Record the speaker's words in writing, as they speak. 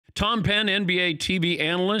Tom Penn, NBA TV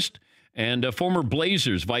analyst and former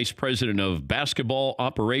Blazers vice president of basketball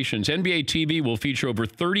operations. NBA TV will feature over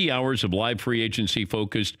 30 hours of live free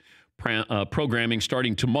agency-focused programming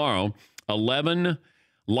starting tomorrow, 11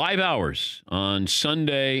 live hours on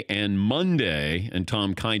Sunday and Monday, and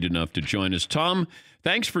Tom kind enough to join us. Tom,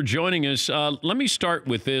 thanks for joining us. Let me start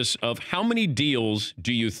with this of how many deals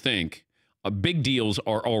do you think big deals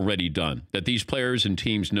are already done, that these players and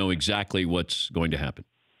teams know exactly what's going to happen?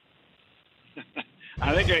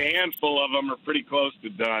 I think a handful of them are pretty close to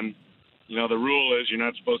done. You know, the rule is you're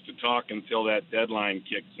not supposed to talk until that deadline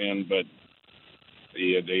kicks in, but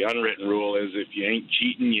the unwritten rule is if you ain't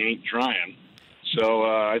cheating, you ain't trying. So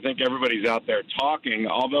I think everybody's out there talking.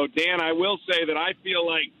 Although, Dan, I will say that I feel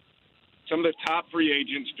like some of the top free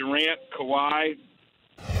agents, Durant, Kawhi,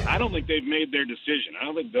 I don't think they've made their decision. I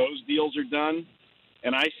don't think those deals are done.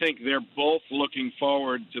 And I think they're both looking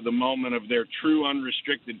forward to the moment of their true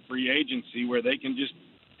unrestricted free agency where they can just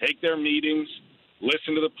take their meetings,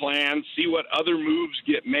 listen to the plan, see what other moves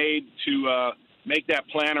get made to make that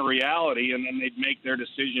plan a reality, and then they'd make their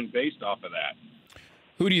decision based off of that.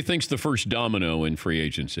 Who do you think's the first domino in free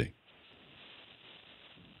agency?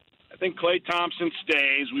 I think Klay Thompson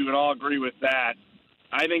stays. We would all agree with that.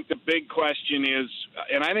 I think the big question is,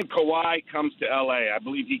 and I think Kawhi comes to L.A. I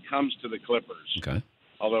believe he comes to the Clippers. Okay.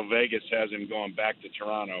 Although Vegas has him going back to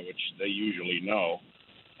Toronto, which they usually know.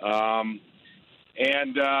 So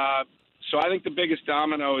I think the biggest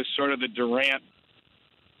domino is sort of the Durant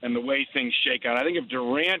and the way things shake out. I think if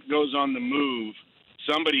Durant goes on the move,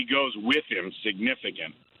 somebody goes with him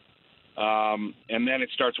significant. And then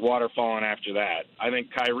it starts waterfalling after that. I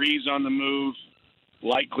think Kyrie's on the move,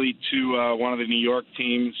 likely to one of the New York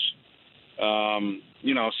teams.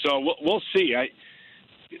 So we'll see.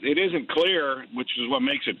 It isn't clear, which is what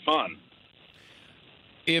makes it fun.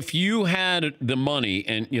 If you had the money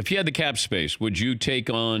and if you had the cap space, would you take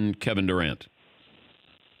on Kevin Durant?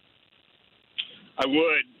 I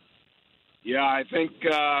would. Yeah, I think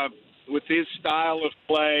with his style of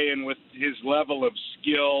play and with his level of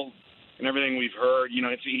skill and everything we've heard,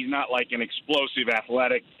 he's not like an explosive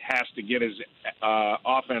athletic, has to get his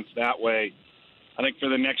offense that way. I think for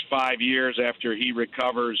the next 5 years after he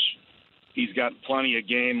recovers, he's got plenty of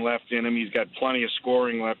game left in him. He's got plenty of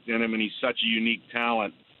scoring left in him, and he's such a unique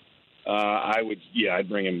talent. I'd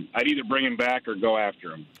bring him. I'd either bring him back or go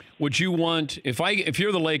after him. Would you want, if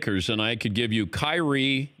you're the Lakers and I could give you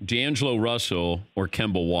Kyrie, D'Angelo Russell, or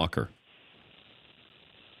Kemba Walker?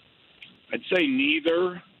 I'd say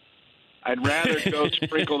neither. I'd rather go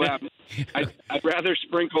sprinkle that. I'd rather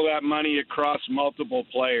sprinkle that money across multiple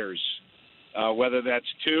players, whether that's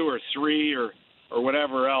 2 or 3 or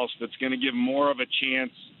whatever else. That's going to give more of a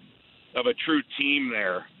chance of a true team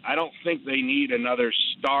there. I don't think they need another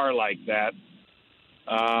star like that,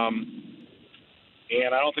 and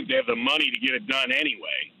I don't think they have the money to get it done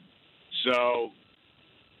anyway. So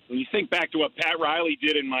when you think back to what Pat Riley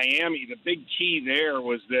did in Miami, the big key there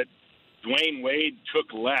was that Dwayne Wade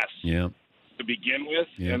took less to begin with,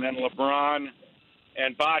 and then LeBron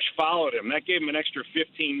and Bosh followed him. That gave him an extra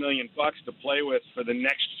 $15 million to play with for the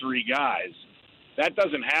next 3 guys. That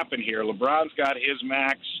doesn't happen here. LeBron's got his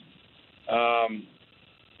max.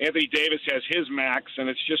 Anthony Davis has his max, and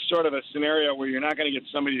it's just sort of a scenario where you're not going to get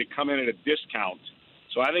somebody to come in at a discount.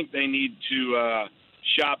 So I think they need to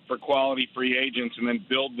shop for quality free agents and then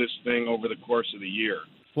build this thing over the course of the year.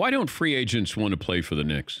 Why don't free agents want to play for the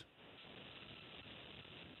Knicks?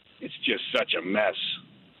 It's just such a mess.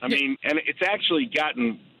 I mean, and it's actually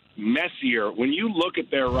gotten messier. When you look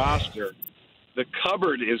at their roster, the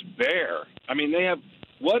cupboard is bare. I mean,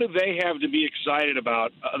 what do they have to be excited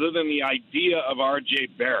about other than the idea of R.J.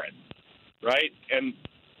 Barrett, right? And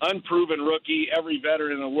unproven rookie, every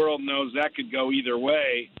veteran in the world knows that could go either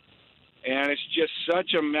way. And it's just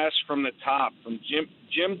such a mess from the top. From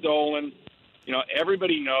Jim Dolan,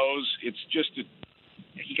 everybody knows it's just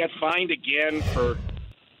he got fined again for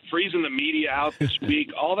freezing the media out this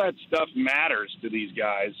week. All that stuff matters to these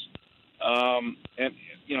guys. And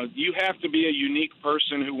you have to be a unique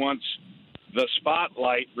person who wants the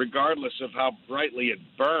spotlight regardless of how brightly it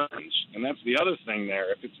burns. And that's the other thing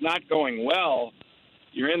there. If it's not going well,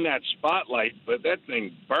 you're in that spotlight, but that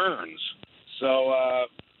thing burns. So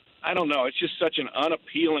I don't know. It's just such an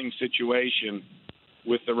unappealing situation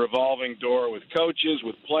with the revolving door with coaches,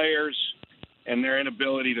 with players, and their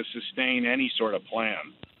inability to sustain any sort of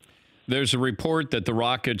plan. There's a report that the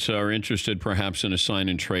Rockets are interested perhaps in a sign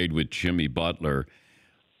and trade with Jimmy Butler.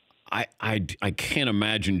 I can't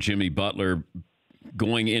imagine Jimmy Butler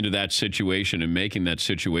going into that situation and making that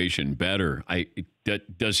situation better.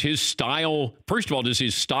 Does his style, first of all, does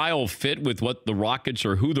his style fit with what the Rockets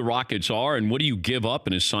or who the Rockets are, and what do you give up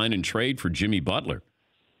in a sign and trade for Jimmy Butler?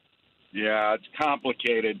 Yeah, it's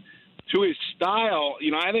complicated. To his style,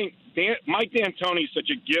 I think Mike D'Antoni's such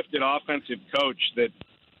a gifted offensive coach that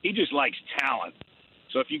he just likes talent.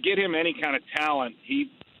 So if you get him any kind of talent,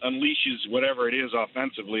 he unleashes whatever it is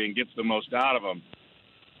offensively and gets the most out of them.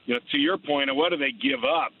 To your point of what do they give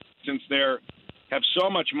up, since they have so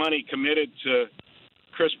much money committed to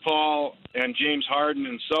Chris Paul and James Harden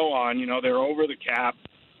and so on, they're over the cap.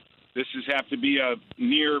 This is have to be a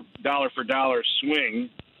near dollar-for-dollar swing.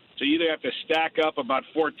 So you either have to stack up about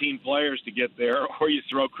 14 players to get there, or you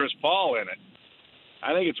throw Chris Paul in it.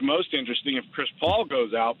 I think it's most interesting if Chris Paul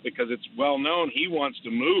goes out, because it's well known he wants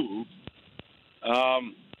to move.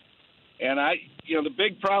 And the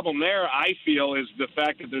big problem there, I feel, is the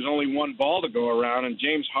fact that there's only one ball to go around, and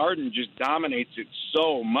James Harden just dominates it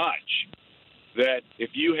so much that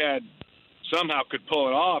if you had somehow could pull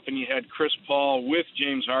it off and you had Chris Paul with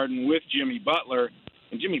James Harden, with Jimmy Butler,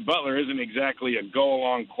 and Jimmy Butler isn't exactly a go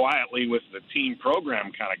along quietly with the team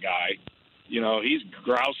program kind of guy. He's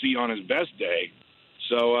grousy on his best day.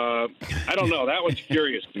 So I don't know. That one's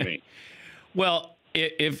curious to me. Well,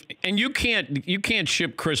 you can't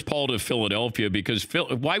ship Chris Paul to Philadelphia, because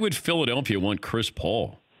why would Philadelphia want Chris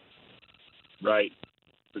Paul? Right.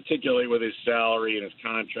 Particularly with his salary and his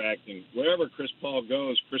contract, and wherever Chris Paul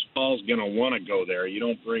goes, Chris Paul's going to want to go there. You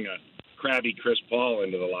don't bring a crabby Chris Paul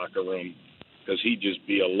into the locker room, because he'd just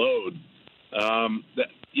be a load.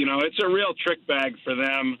 It's a real trick bag for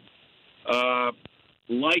them.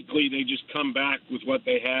 Likely they just come back with what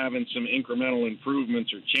they have and some incremental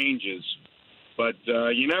improvements or changes. But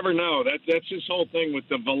you never know. That's his whole thing with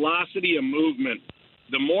the velocity of movement.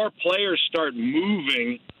 The more players start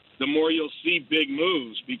moving, the more you'll see big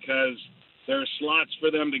moves, because there are slots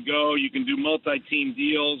for them to go. You can do multi-team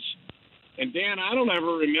deals. And, Dan, I don't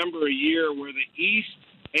ever remember a year where the East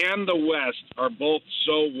and the West are both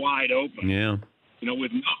so wide open. Yeah.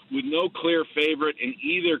 With no clear favorite in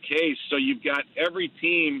either case. So you've got every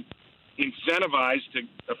team incentivized to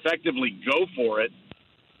effectively go for it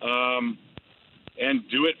and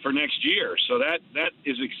do it for next year. So that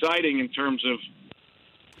is exciting in terms of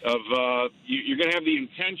you're going to have the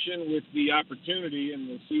intention with the opportunity, and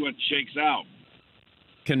we'll see what shakes out.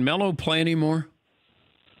 Can Melo play anymore?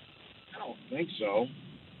 I don't think so.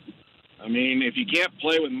 I mean, if you can't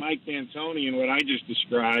play with Mike D'Antoni and what I just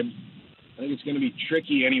described, I think it's going to be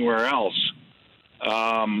tricky anywhere else.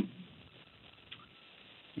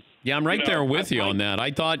 Yeah, I'm right there with you on that.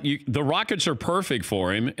 I thought the Rockets are perfect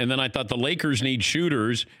for him, and then I thought the Lakers need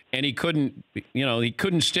shooters, and he couldn't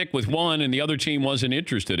stick with one, and the other team wasn't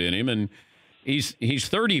interested in him. And he's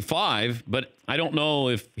 35, but I don't know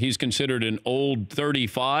if he's considered an old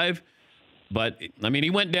 35. But I mean,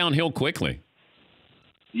 he went downhill quickly.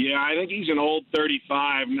 Yeah, I think he's an old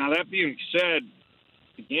 35. Now, that being said,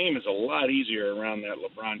 the game is a lot easier around that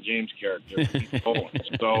LeBron James character.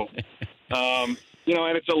 So,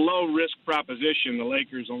 and it's a low-risk proposition. The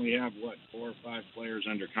Lakers only have, 4 or 5 players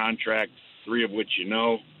under contract, 3 of which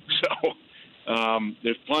So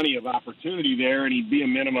there's plenty of opportunity there, and he'd be a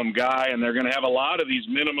minimum guy, and they're going to have a lot of these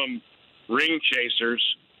minimum ring chasers.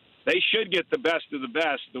 They should get the best of the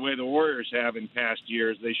best, the way the Warriors have in past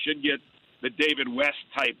years. They should get the David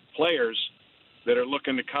West-type players that are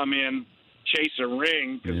looking to come in, chase a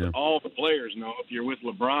ring, because all the players know if you're with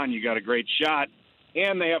LeBron, you got a great shot,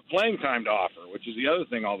 and they have playing time to offer, which is the other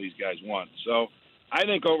thing all these guys want. So I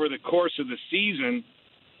think over the course of the season,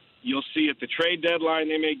 you'll see at the trade deadline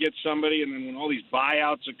they may get somebody, and then when all these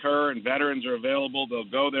buyouts occur and veterans are available, they'll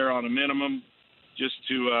go there on a minimum just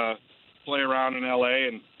to play around in L.A.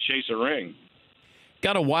 and chase a ring.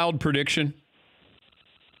 Got a wild prediction?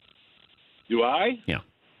 Do I? Yeah.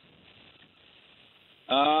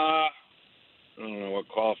 I don't know what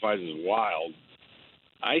qualifies as wild.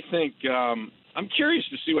 I think I'm curious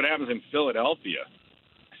to see what happens in Philadelphia.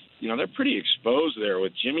 They're pretty exposed there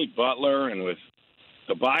with Jimmy Butler and with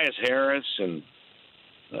Tobias Harris and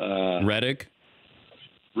Redick.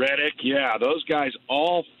 Yeah, those guys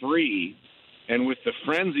all free, and with the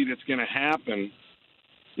frenzy that's going to happen,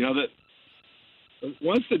 that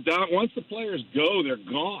once the players go, they're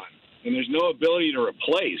gone, and there's no ability to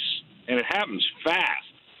replace, and it happens fast.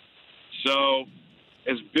 So,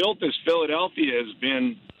 as built as Philadelphia has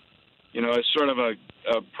been, as sort of a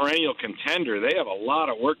perennial contender, they have a lot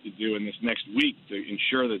of work to do in this next week to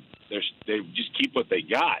ensure that they just keep what they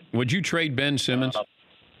got. Would you trade Ben Simmons?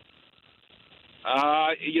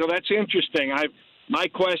 That's interesting. My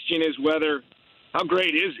question is how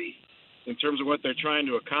great is he? in terms of what they're trying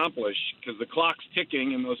to accomplish, because the clock's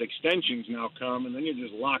ticking and those extensions now come, and then you're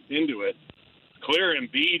just locked into it. Clear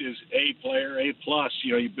Embiid is A player, A+.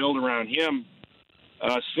 You build around him.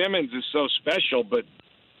 Simmons is so special, but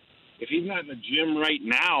if he's not in the gym right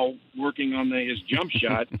now working on his jump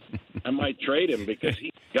shot, I might trade him because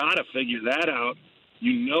he's got to figure that out.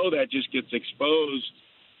 That just gets exposed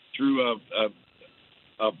through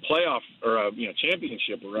a playoff or a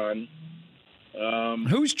championship run.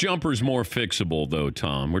 Whose jumper's more fixable, though,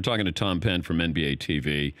 Tom? We're talking to Tom Penn from NBA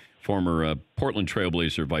TV, former Portland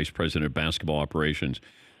Trailblazer Vice President of Basketball Operations.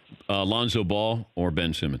 Lonzo Ball or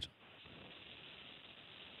Ben Simmons?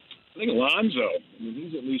 I think Lonzo.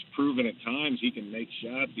 He's at least proven at times he can make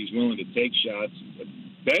shots. He's willing to take shots. But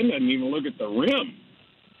Ben doesn't even look at the rim.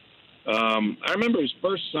 I remember his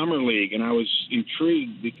first summer league, and I was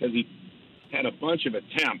intrigued because he had a bunch of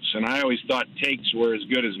attempts, and I always thought takes were as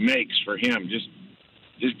good as makes for him.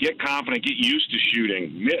 Just get confident, get used to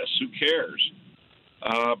shooting, miss, who cares?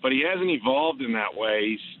 But he hasn't evolved in that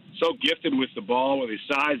way. He's so gifted with the ball, with his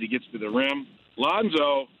size, he gets to the rim.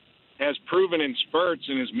 Lonzo has proven in spurts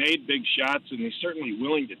and has made big shots, and he's certainly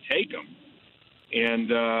willing to take them.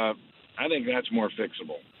 And I think that's more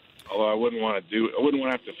fixable. Although I wouldn't want to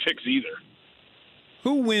have to fix either.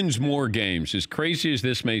 Who wins more games, as crazy as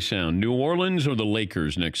this may sound, New Orleans or the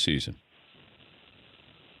Lakers next season?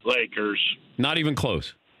 Lakers. Not even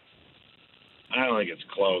close. I don't think it's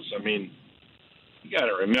close. I mean, you got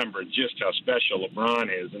to remember just how special LeBron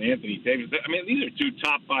is and Anthony Davis. I mean, these are two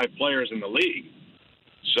top 5 players in the league.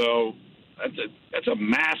 So that's a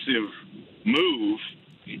massive move.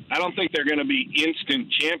 I don't think they're going to be instant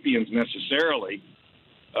champions necessarily.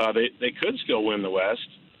 They could still win the West.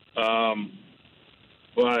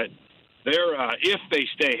 But they're if they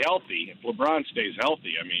stay healthy, if LeBron stays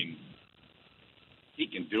healthy, I mean, he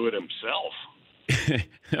can do it himself.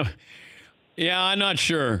 Yeah, I'm not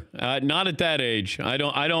sure. Not at that age. I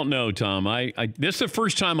don't know, Tom. This is the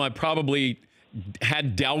first time I probably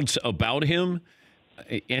had doubts about him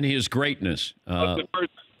and his greatness. It's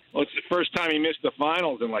the first time he missed the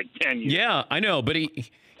finals in like 10 years. Yeah, I know, but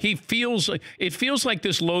it feels like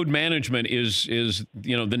this load management is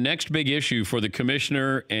the next big issue for the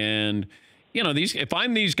commissioner. And if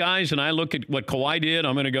I'm these guys and I look at what Kawhi did,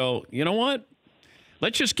 I'm going to go, you know what?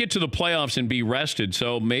 Let's just get to the playoffs and be rested.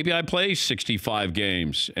 So maybe I play 65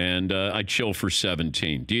 games and I chill for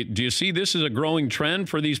 17. Do you see this as a growing trend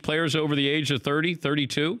for these players over the age of 30,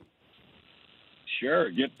 32?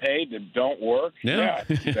 Sure, get paid and don't work. Yeah.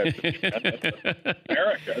 That's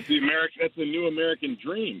America. That's the new American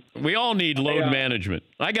dream. We all need load management.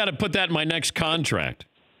 I got to put that in my next contract.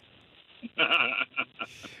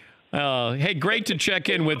 Hey, great to check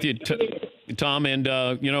in with you, Tom. And,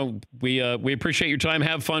 we appreciate your time.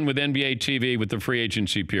 Have fun with NBA TV with the free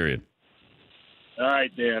agency period. All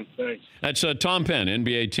right, Dan. Thanks. That's Tom Penn,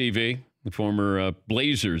 NBA TV, the former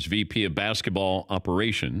Blazers VP of Basketball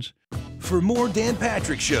Operations. For more Dan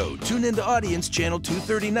Patrick Show, tune into Audience Channel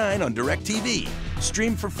 239 on DirecTV.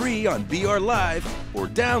 Stream for free on BR Live or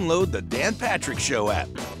download the Dan Patrick Show app.